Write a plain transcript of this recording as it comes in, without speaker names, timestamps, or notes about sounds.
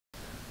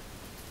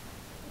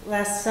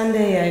Last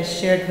Sunday I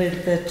shared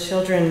with the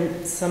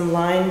children some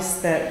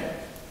lines that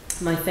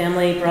my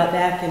family brought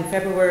back in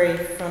February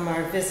from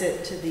our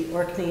visit to the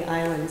Orkney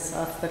Islands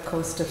off the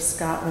coast of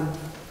Scotland.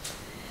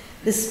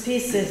 This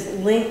piece is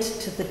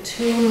linked to the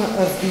Tomb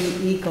of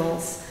the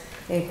Eagles,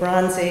 a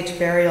Bronze Age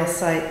burial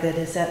site that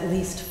is at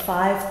least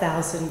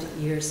 5,000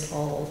 years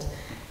old.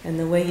 And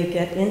the way you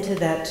get into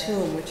that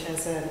tomb, which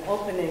has an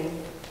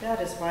opening about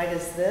as wide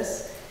as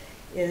this,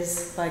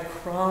 is by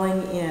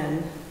crawling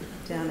in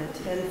down a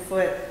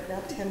 10-foot,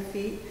 about 10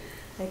 feet,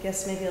 I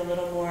guess maybe a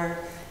little more,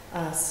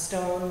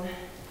 stone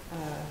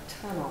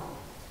tunnel.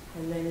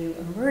 And then you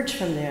emerge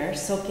from there,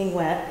 soaking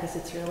wet because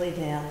it's really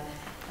damp,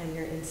 and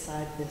you're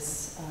inside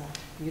this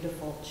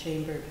beautiful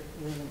chambered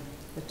room,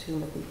 the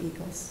Tomb of the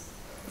Eagles.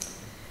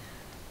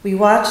 We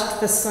watched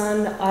the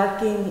sun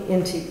arcing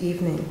into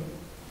evening.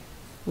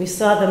 We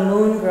saw the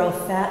moon grow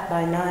fat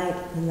by night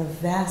in the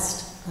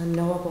vast,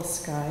 unknowable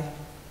sky.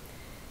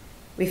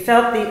 We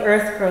felt the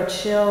earth grow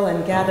chill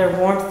and gather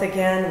warmth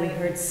again. We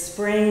heard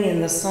spring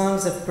in the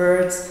songs of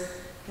birds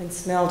and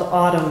smelled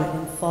autumn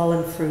in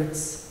fallen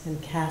fruits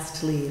and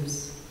cast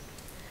leaves.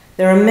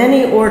 There are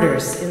many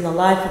orders in the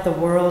life of the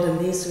world, and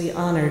these we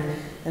honored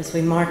as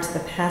we marked the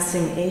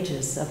passing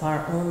ages of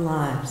our own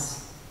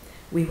lives.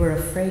 We were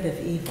afraid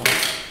of evil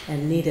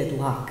and needed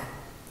luck.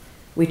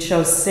 We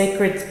chose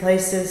sacred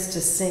places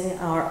to sing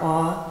our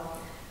awe.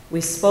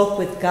 We spoke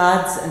with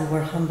gods and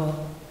were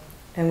humble.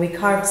 And we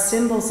carved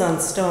symbols on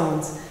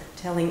stones,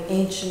 telling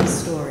ancient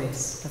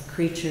stories of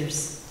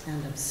creatures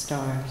and of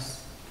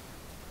stars.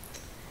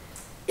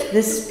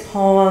 This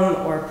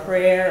poem or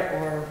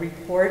prayer or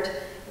report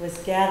was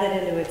gathered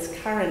into its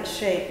current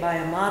shape by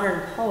a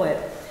modern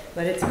poet,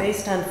 but it's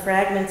based on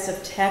fragments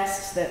of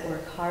texts that were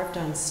carved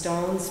on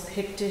stones,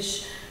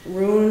 Pictish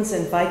runes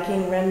and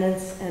Viking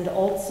remnants, and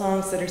old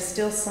songs that are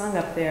still sung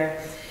up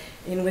there,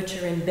 in which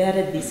are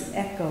embedded these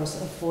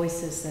echoes of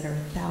voices that are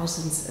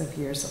thousands of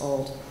years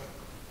old.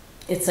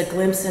 It's a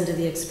glimpse into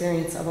the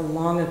experience of a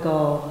long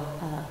ago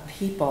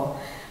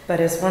people, but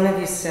as one of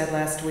you said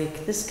last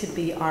week, this could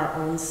be our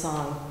own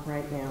song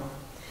right now.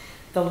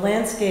 The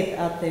landscape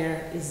out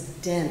there is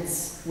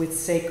dense with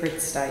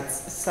sacred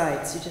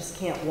sites. You just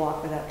can't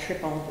walk without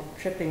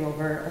tripping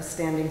over a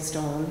standing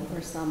stone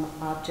or some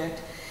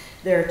object.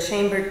 There are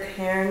chambered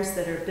cairns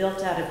that are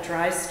built out of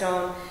dry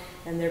stone,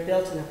 and they're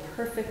built in a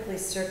perfectly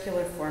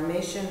circular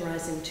formation,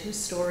 rising 2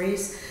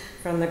 stories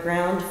from the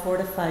ground,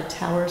 fortified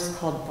towers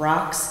called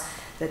brocks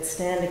that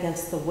stand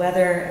against the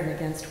weather and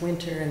against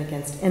winter and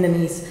against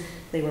enemies.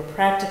 They were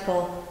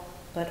practical,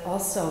 but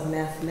also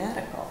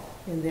mathematical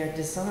in their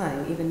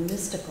design, even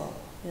mystical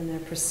in their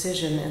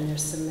precision and their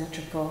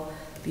symmetrical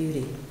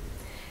beauty.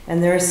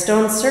 And there are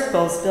stone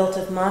circles built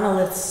of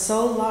monoliths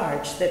so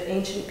large that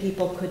ancient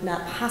people could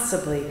not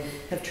possibly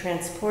have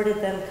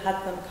transported them,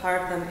 cut them,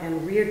 carved them,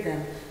 and reared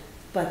them,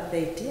 but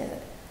they did.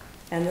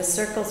 And the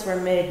circles were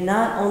made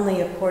not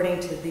only according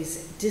to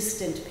these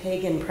distant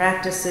pagan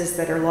practices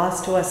that are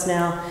lost to us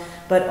now,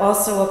 but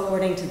also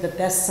according to the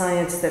best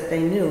science that they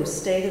knew,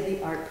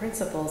 state-of-the-art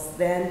principles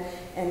then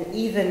and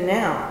even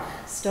now.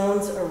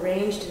 Stones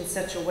arranged in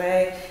such a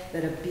way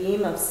that a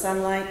beam of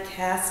sunlight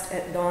cast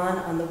at dawn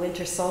on the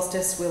winter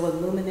solstice will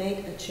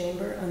illuminate a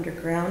chamber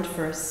underground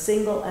for a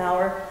single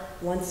hour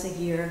once a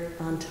year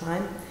on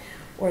time,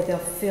 or they'll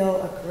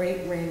fill a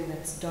great ring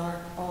that's dark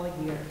all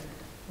year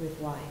with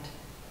light.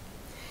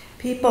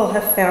 People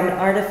have found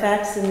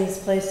artifacts in these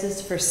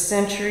places for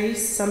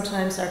centuries,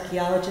 sometimes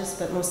archaeologists,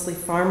 but mostly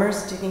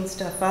farmers digging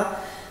stuff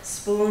up,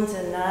 spoons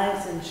and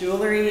knives and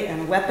jewelry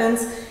and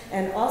weapons,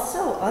 and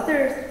also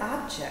other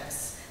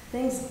objects,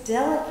 things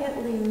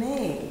delicately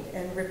made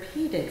and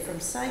repeated from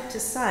site to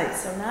site,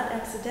 so not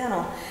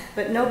accidental,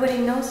 but nobody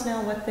knows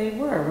now what they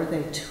were. Were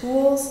they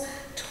tools,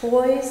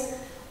 toys?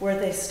 Were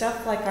they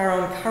stuff like our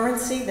own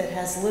currency that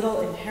has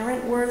little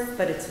inherent worth,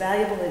 but it's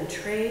valuable in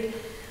trade?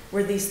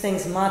 Were these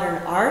things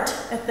modern art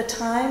at the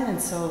time and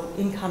so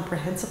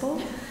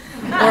incomprehensible?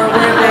 Or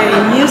were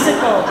they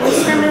musical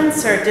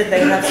instruments, or did they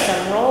have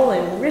some role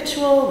in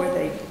ritual? Were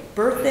they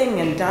birthing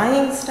and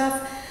dying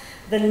stuff?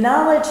 The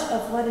knowledge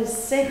of what is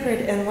sacred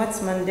and what's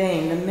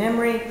mundane, the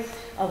memory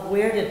of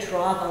where to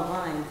draw the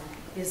line,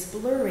 is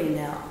blurry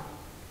now,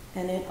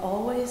 and it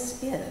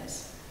always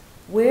is.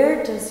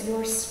 Where does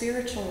your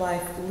spiritual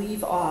life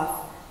leave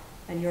off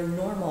and your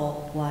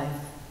normal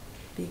life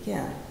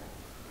begin?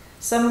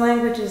 Some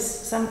languages,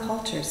 some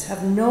cultures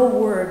have no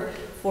word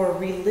for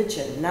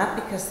religion, not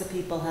because the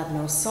people have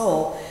no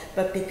soul,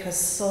 but because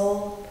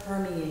soul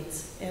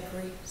permeates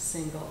every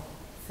single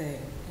thing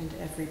and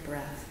every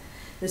breath.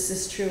 This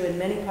is true in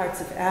many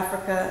parts of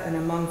Africa and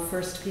among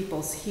First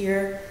Peoples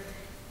here.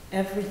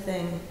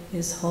 Everything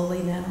is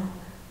holy now,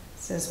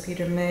 says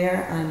Peter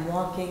Mayer. I'm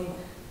walking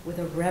with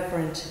a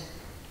reverent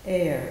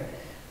air,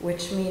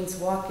 which means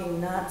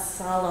walking not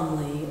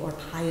solemnly or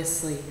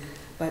piously,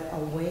 but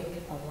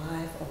awake,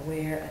 alive,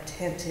 aware,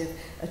 attentive,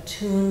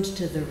 attuned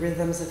to the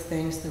rhythms of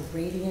things, the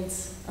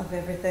radiance of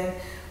everything,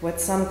 what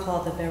some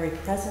call the very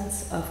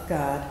presence of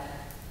God,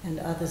 and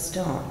others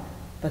don't.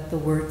 but the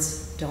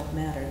words don't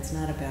matter. It's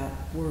not about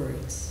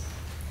words.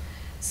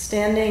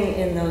 Standing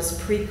in those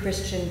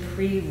pre-Christian,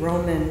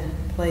 pre-Roman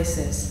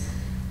places,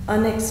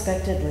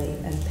 unexpectedly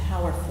and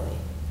powerfully,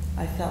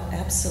 I felt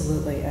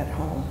absolutely at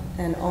home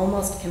and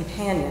almost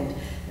companioned,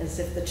 as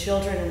if the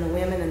children and the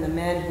women and the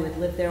men who had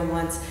lived there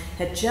once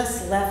had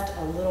just left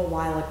a little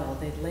while ago.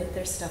 They'd laid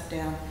their stuff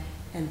down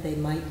and they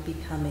might be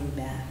coming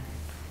back.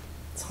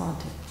 It's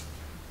haunting.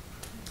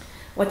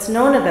 What's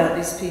known about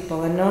these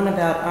people and known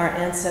about our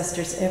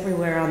ancestors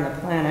everywhere on the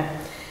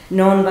planet,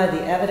 known by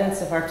the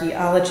evidence of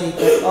archaeology,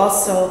 but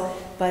also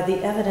by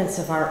the evidence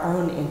of our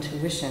own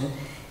intuition,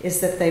 is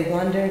that they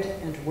wondered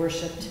and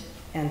worshipped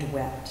and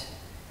wept.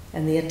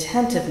 And the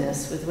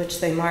attentiveness with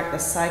which they mark the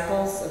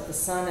cycles of the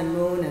sun and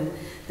moon, and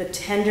the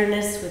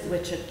tenderness with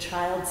which a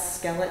child's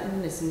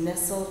skeleton is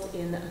nestled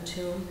in a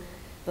tomb,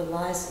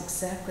 belies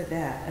exactly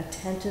that,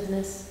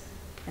 attentiveness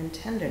and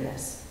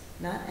tenderness,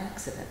 not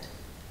accident.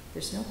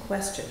 There's no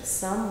question.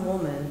 Some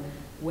woman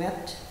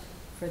wept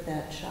for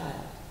that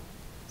child.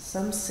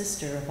 Some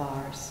sister of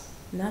ours,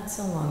 not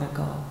so long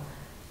ago,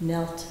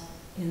 knelt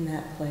in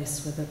that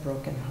place with a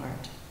broken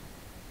heart.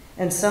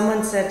 And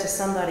someone said to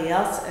somebody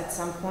else at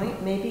some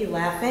point, maybe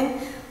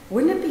laughing,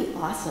 wouldn't it be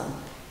awesome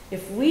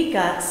if we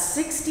got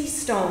 60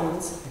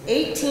 stones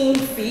 18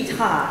 feet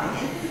high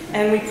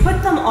and we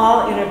put them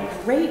all in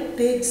a great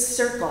big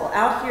circle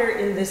out here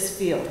in this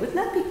field? Wouldn't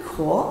that be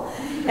cool?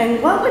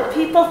 And what would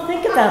people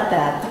think about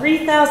that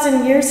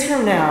 3,000 years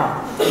from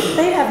now?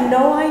 They have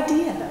no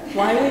idea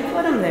why we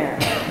put them there.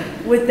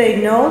 Would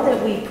they know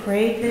that we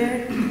prayed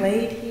there,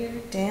 played here,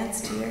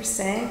 danced here,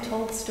 sang,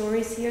 told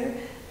stories here?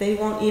 They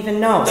won't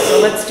even know, so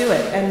let's do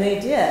it. And they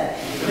did.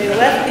 They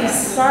left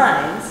these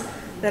signs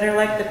that are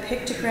like the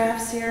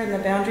pictographs here in the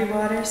Boundary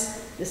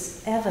Waters,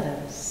 this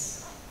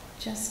evidence,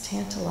 just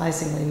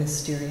tantalizingly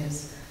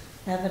mysterious,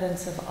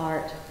 evidence of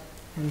art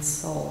and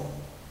soul.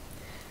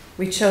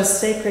 We chose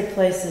sacred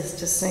places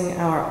to sing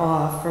our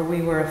awe, for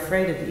we were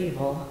afraid of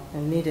evil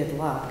and needed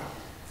luck.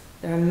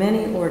 There are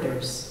many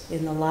orders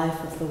in the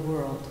life of the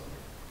world,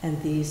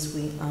 and these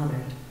we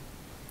honored.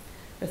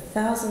 For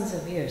thousands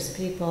of years,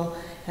 people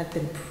have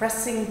been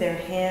pressing their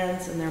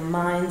hands and their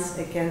minds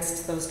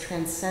against those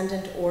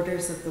transcendent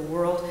orders of the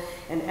world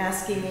and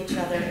asking each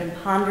other and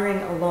pondering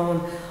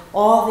alone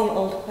all the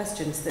old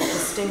questions that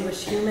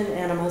distinguish human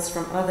animals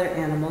from other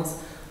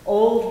animals,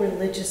 old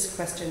religious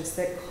questions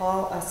that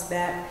call us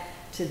back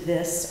to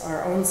this,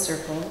 our own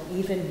circle,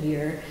 even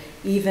here,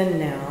 even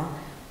now.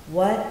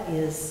 What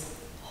is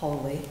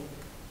holy?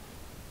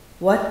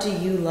 What do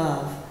you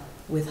love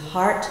with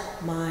heart,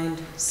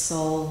 mind,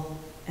 soul,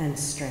 and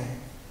strength?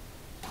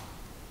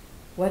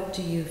 What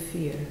do you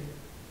fear?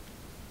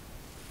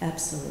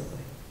 Absolutely.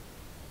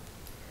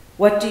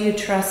 What do you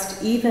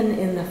trust even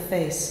in the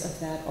face of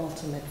that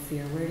ultimate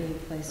fear? Where do you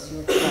place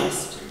your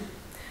trust?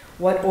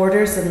 What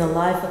orders in the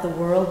life of the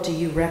world do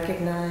you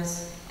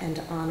recognize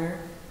and honor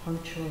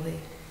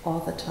punctually all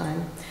the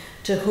time?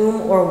 To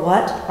whom or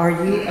what are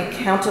you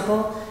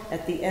accountable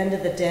at the end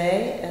of the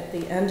day, at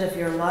the end of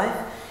your life?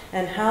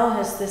 And how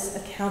has this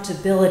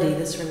accountability,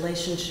 this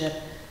relationship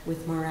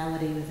with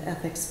morality, with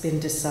ethics, been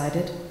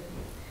decided?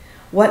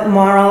 What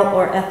moral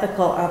or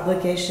ethical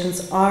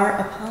obligations are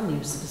upon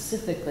you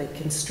specifically,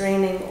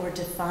 constraining or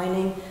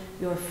defining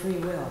your free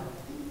will?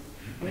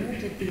 Where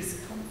did these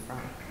come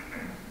from?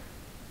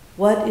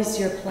 What is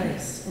your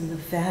place in the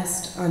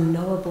vast,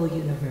 unknowable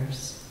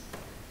universe?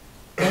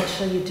 What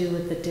shall you do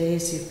with the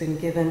days you've been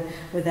given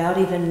without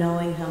even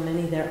knowing how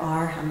many there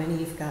are, how many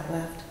you've got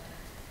left?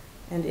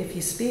 And if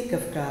you speak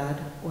of God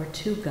or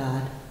to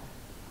God,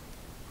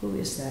 who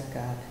is that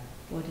God?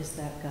 What is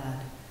that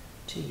God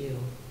to you?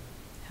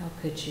 How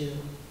could you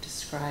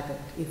describe it,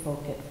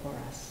 evoke it for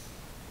us?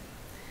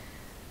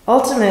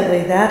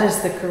 Ultimately, that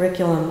is the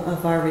curriculum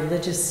of our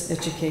religious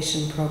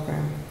education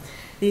program.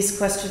 These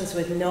questions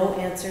with no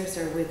answers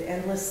or with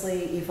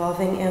endlessly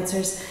evolving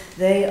answers,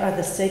 they are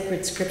the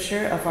sacred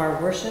scripture of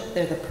our worship.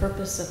 They're the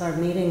purpose of our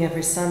meeting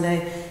every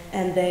Sunday,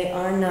 and they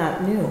are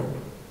not new.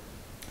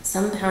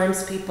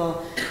 Sometimes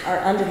people are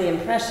under the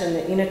impression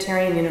that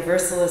Unitarian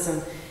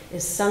Universalism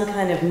is some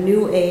kind of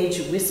new age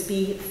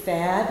wispy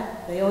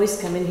fad. They always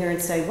come in here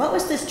and say, what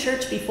was this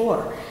church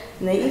before?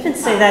 And they even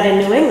say that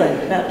in New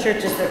England about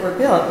churches that were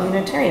built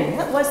Unitarian.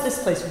 What was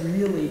this place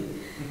really?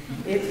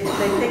 They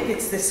think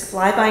it's this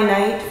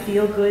fly-by-night,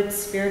 feel-good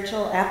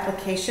spiritual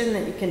application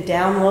that you can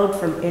download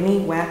from any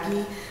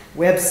wacky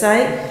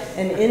website,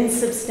 an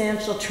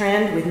insubstantial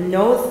trend with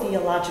no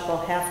theological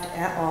heft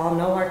at all,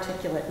 no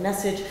articulate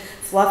message,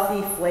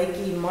 fluffy,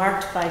 flaky,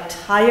 marked by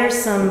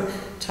tiresome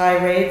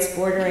tirades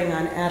bordering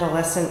on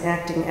adolescent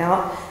acting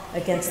out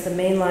against the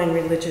mainline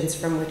religions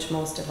from which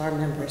most of our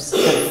members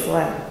have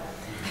fled.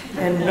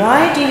 And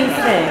why do you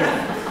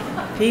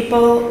think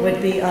people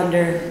would be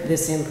under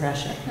this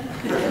impression?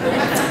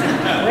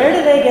 Where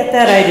do they get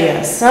that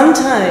idea?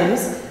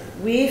 Sometimes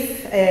we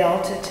fail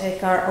to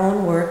take our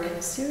own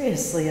work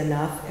seriously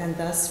enough, and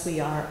thus we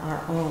are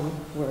our own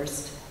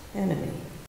worst enemy.